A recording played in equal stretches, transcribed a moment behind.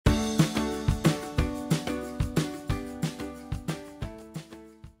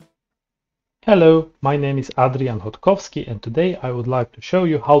Hello, my name is Adrian Chodkowski, and today I would like to show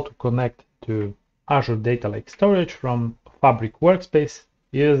you how to connect to Azure Data Lake Storage from Fabric Workspace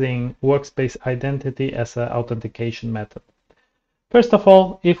using Workspace Identity as an authentication method. First of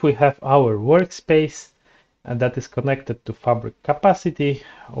all, if we have our workspace and that is connected to Fabric capacity,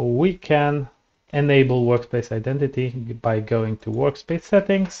 we can enable Workspace Identity by going to Workspace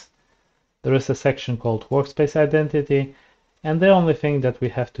Settings. There is a section called Workspace Identity, and the only thing that we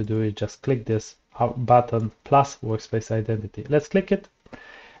have to do is just click this button plus Workspace Identity. Let's click it,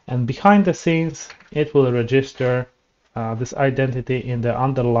 and behind the scenes it will register this identity in the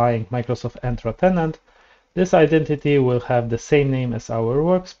underlying Microsoft Entra tenant. This identity will have the same name as our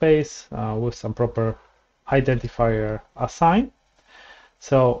workspace with some proper identifier assigned.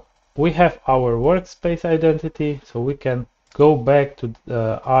 So we have our workspace identity, so we can go back to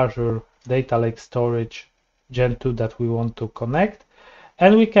the Azure Data Lake Storage Gen 2 that we want to connect,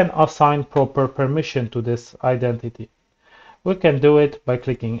 and we can assign proper permission to this identity. We can do it by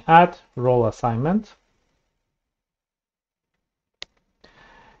clicking Add Role Assignment.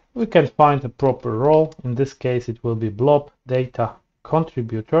 We can find a proper role. In this case, it will be Blob Data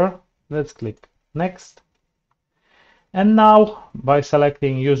Contributor. Let's click Next. And now, by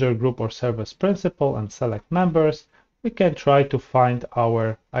selecting User Group or Service Principal and select Members, we can try to find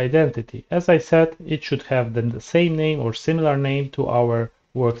our identity. As I said, it should have the same name or similar name to our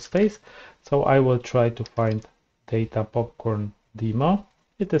workspace. So I will try to find Data Popcorn Demo.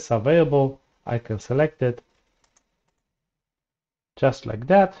 It is available. I can select it. Just like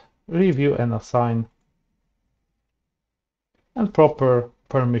that. Review and assign. And proper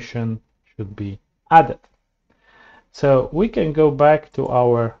permission should be added. So we can go back to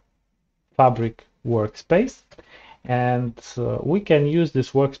our Fabric workspace, and we can use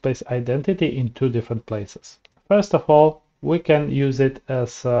this workspace identity in two different places. First of all, we can use it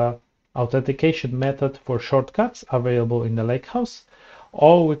as an authentication method for shortcuts available in the Lakehouse,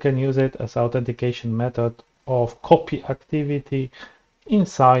 or we can use it as authentication method of copy activity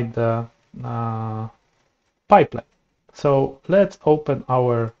inside the pipeline. So let's open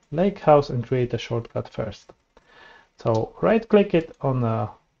our Lakehouse and create a shortcut first. So right-click it on the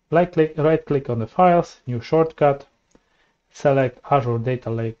right-click on the files, new shortcut, select Azure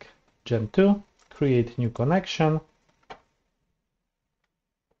Data Lake Gen 2, create new connection,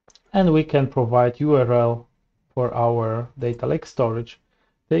 and we can provide URL for our data lake storage.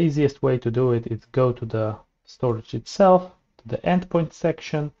 The easiest way to do it is go to the storage itself, to the endpoint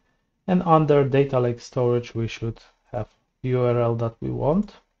section, and under data lake storage we should have URL that we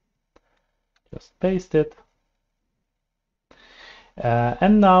want. Just paste it.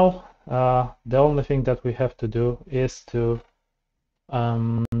 And now the only thing that we have to do is to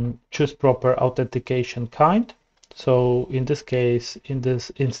choose proper authentication kind. So in this case,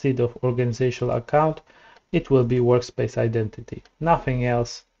 instead of organizational account, it will be workspace identity. Nothing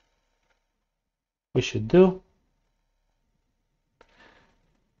else we should do.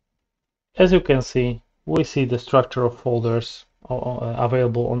 As you can see, we see the structure of folders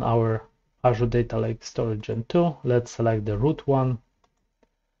available on our Azure Data Lake Storage Gen 2. Let's select the root one.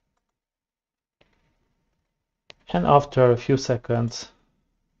 And after a few seconds,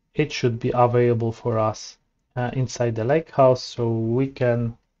 it should be available for us inside the Lakehouse, so we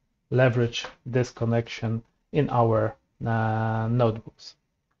can leverage this connection in our notebooks.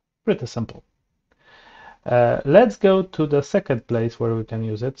 Pretty simple. Let's go to the second place where we can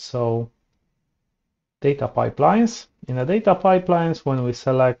use it. So data pipelines. In the data pipelines, when we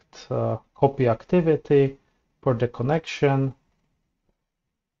select copy activity for the connection,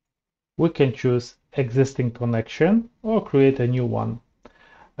 we can choose existing connection or create a new one.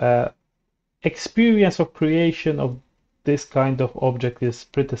 Experience of creation of this kind of object is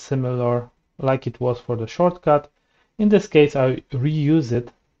pretty similar like it was for the shortcut. In this case, I reuse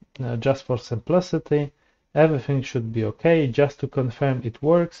it just for simplicity. Everything should be okay. Just to confirm it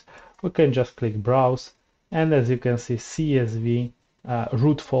works, we can just click browse, and as you can see, CSV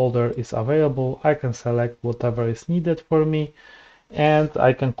root folder is available. I can select whatever is needed for me, and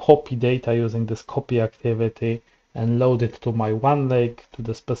I can copy data using this copy activity and load it to my OneLake, to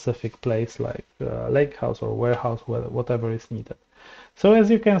the specific place like Lakehouse or warehouse, whatever is needed. So as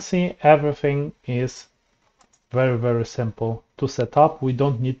you can see, everything is very, very simple to set up. We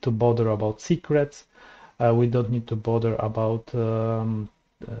don't need to bother about secrets. We don't need to bother about,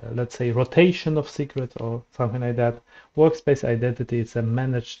 let's say, rotation of secrets or something like that. Workspace Identity is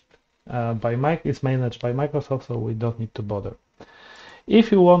managed by Microsoft, so we don't need to bother.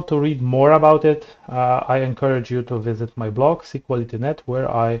 If you want to read more about it, I encourage you to visit my blog, Sequality.net, where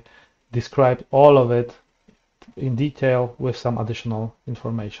I describe all of it in detail with some additional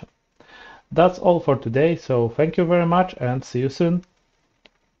information. That's all for today, so thank you very much and see you soon.